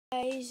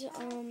Guys,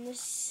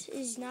 this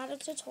is not a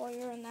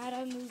tutorial, not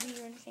a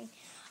movie or anything.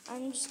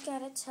 I'm just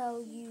gonna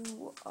tell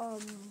you, on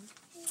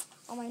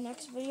my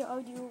next video,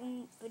 I'll do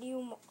a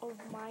video of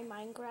my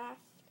Minecraft.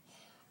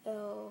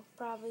 It'll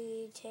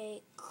probably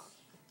take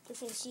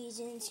different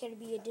seasons. It's gonna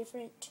be a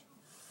different,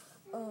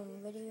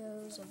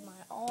 videos of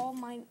all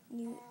my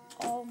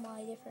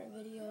different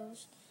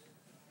videos.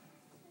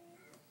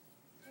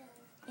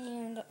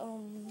 And,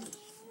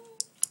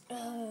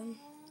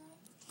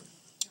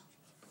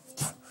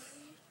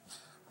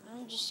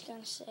 I'm just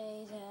gonna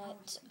say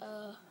that,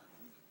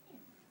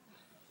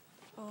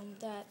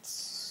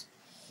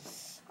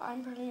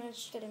 I'm pretty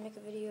much gonna make a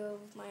video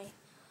of my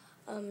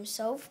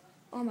self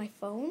on my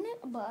phone,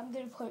 but I'm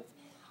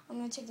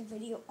gonna take the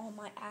video on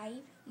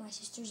my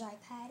sister's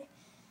iPad.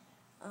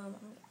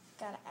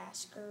 Gotta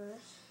ask her.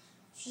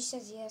 If she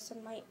says yes, I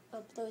might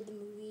upload the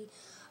movie.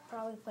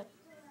 Probably put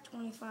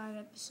 25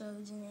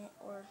 episodes in it,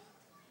 or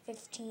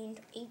 15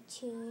 to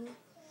 18.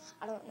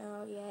 I don't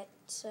know yet.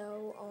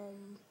 So,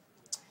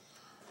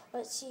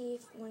 let's see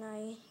if when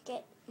I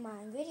get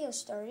my video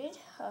started,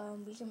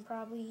 we can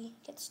probably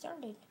get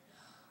started.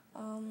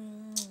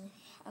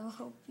 I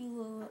hope you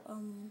will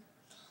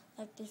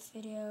like this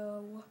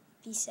video.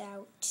 Peace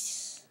out.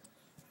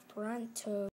 Pronto.